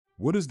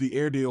What is the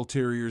Airedale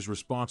Terrier's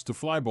response to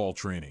flyball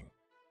training?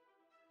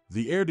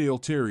 The Airedale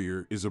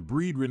Terrier is a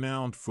breed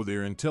renowned for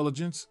their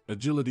intelligence,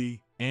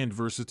 agility, and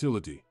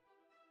versatility.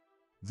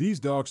 These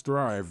dogs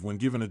thrive when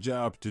given a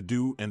job to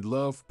do and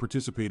love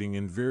participating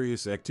in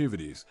various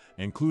activities,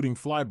 including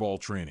flyball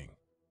training.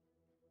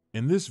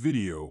 In this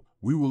video,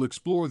 we will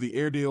explore the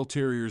Airedale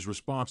Terrier's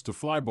response to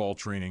flyball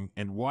training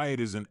and why it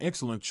is an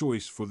excellent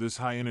choice for this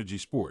high-energy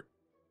sport.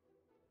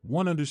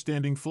 1.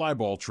 Understanding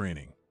flyball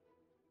training.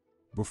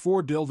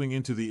 Before delving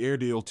into the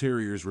Airedale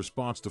Terrier's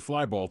response to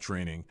flyball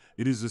training,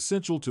 it is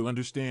essential to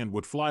understand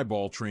what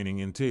flyball training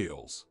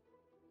entails.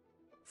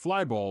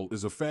 Flyball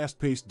is a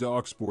fast-paced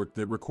dog sport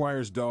that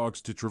requires dogs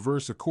to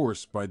traverse a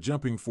course by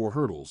jumping 4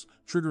 hurdles,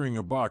 triggering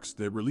a box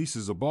that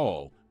releases a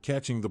ball,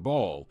 catching the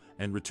ball,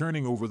 and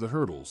returning over the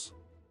hurdles.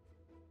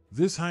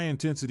 This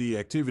high-intensity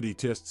activity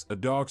tests a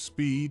dog's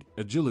speed,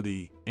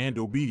 agility, and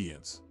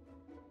obedience.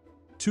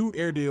 2.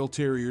 Airedale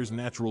Terrier's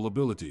natural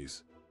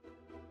abilities.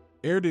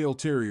 Airedale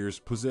Terriers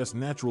possess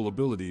natural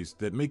abilities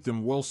that make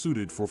them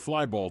well-suited for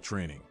flyball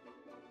training.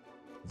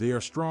 They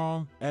are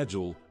strong,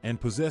 agile,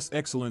 and possess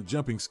excellent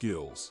jumping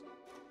skills.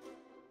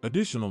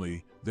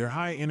 Additionally, their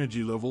high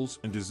energy levels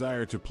and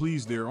desire to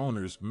please their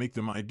owners make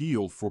them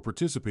ideal for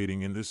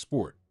participating in this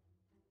sport.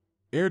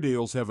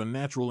 Airedales have a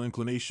natural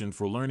inclination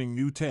for learning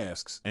new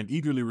tasks and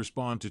eagerly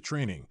respond to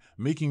training,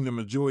 making them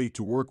a joy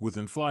to work with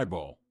in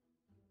flyball.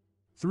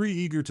 3.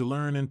 Eager to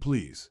learn and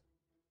please.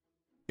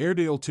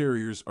 Airedale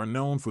Terriers are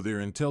known for their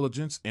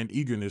intelligence and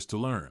eagerness to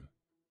learn.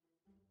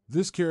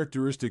 This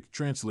characteristic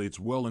translates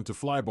well into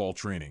flyball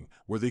training,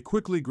 where they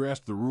quickly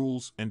grasp the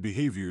rules and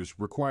behaviors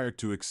required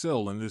to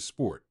excel in this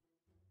sport.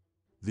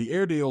 The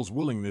Airedale's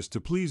willingness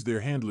to please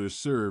their handlers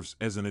serves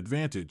as an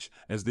advantage,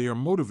 as they are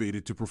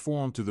motivated to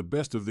perform to the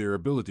best of their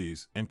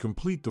abilities and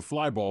complete the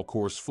flyball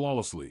course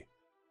flawlessly.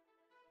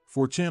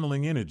 4.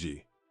 Channeling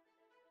energy.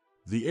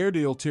 The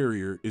Airedale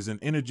Terrier is an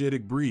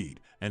energetic breed,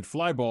 and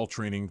flyball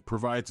training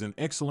provides an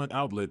excellent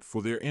outlet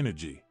for their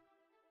energy.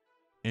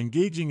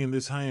 Engaging in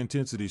this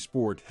high-intensity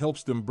sport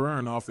helps them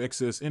burn off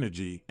excess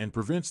energy and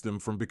prevents them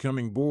from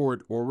becoming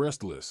bored or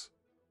restless.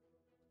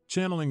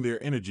 Channeling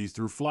their energy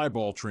through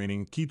flyball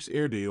training keeps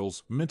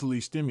Airedales mentally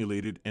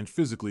stimulated and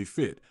physically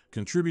fit,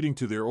 contributing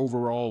to their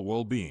overall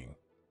well-being.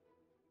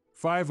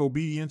 5.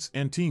 Obedience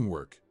and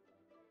teamwork.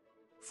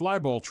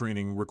 Flyball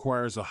training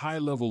requires a high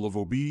level of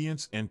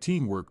obedience and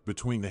teamwork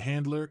between the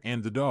handler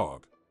and the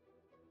dog.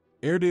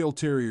 Airedale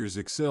Terriers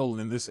excel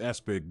in this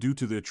aspect due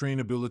to their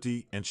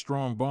trainability and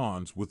strong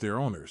bonds with their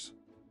owners.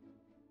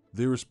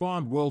 They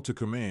respond well to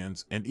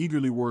commands and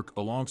eagerly work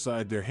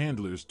alongside their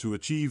handlers to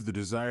achieve the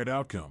desired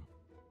outcome.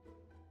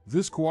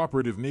 This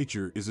cooperative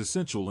nature is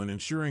essential in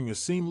ensuring a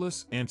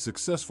seamless and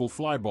successful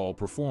flyball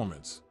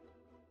performance.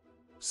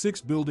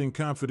 6. Building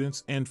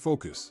confidence and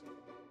focus.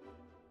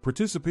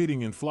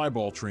 Participating in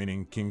flyball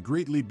training can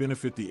greatly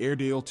benefit the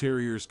Airedale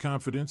Terrier's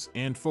confidence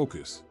and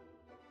focus.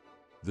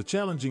 The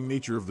challenging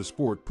nature of the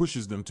sport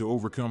pushes them to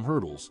overcome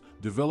hurdles,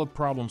 develop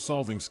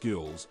problem-solving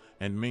skills,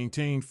 and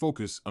maintain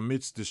focus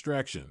amidst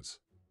distractions.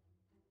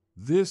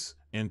 This,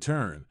 in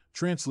turn,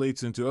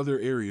 translates into other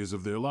areas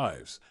of their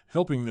lives,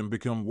 helping them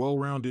become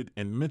well-rounded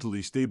and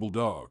mentally stable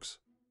dogs.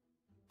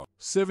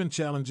 7.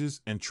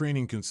 Challenges and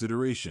training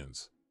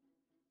considerations.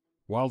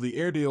 While the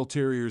Airedale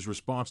Terrier's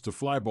response to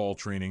flyball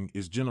training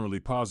is generally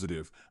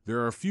positive, there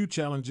are a few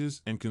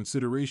challenges and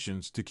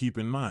considerations to keep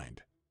in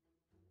mind.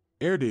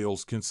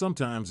 Airedales can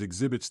sometimes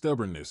exhibit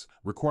stubbornness,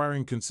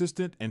 requiring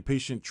consistent and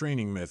patient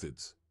training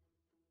methods.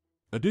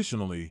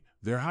 Additionally,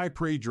 their high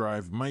prey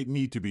drive might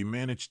need to be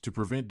managed to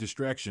prevent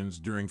distractions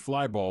during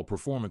flyball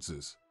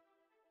performances.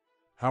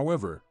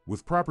 However,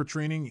 with proper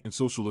training and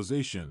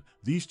socialization,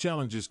 these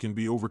challenges can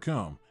be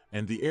overcome,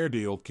 and the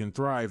Airedale can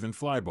thrive in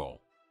flyball.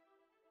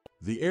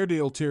 The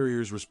Airedale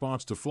Terrier's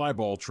response to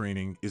flyball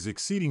training is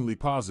exceedingly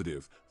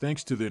positive,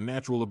 thanks to their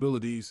natural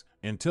abilities,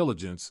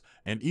 intelligence,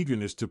 and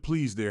eagerness to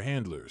please their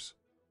handlers.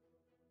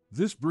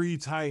 This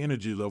breed's high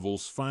energy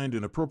levels find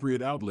an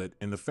appropriate outlet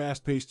in the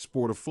fast-paced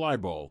sport of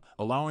flyball,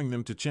 allowing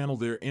them to channel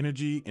their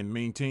energy and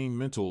maintain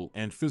mental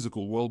and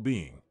physical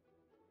well-being.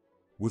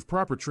 With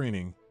proper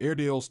training,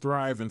 Airedales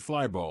thrive in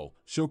flyball,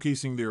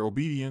 showcasing their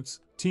obedience,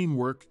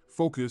 teamwork,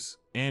 focus,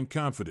 and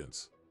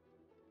confidence.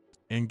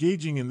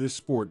 Engaging in this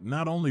sport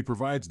not only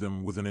provides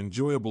them with an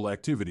enjoyable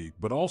activity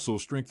but also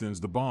strengthens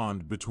the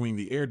bond between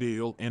the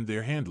Airedale and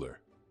their handler.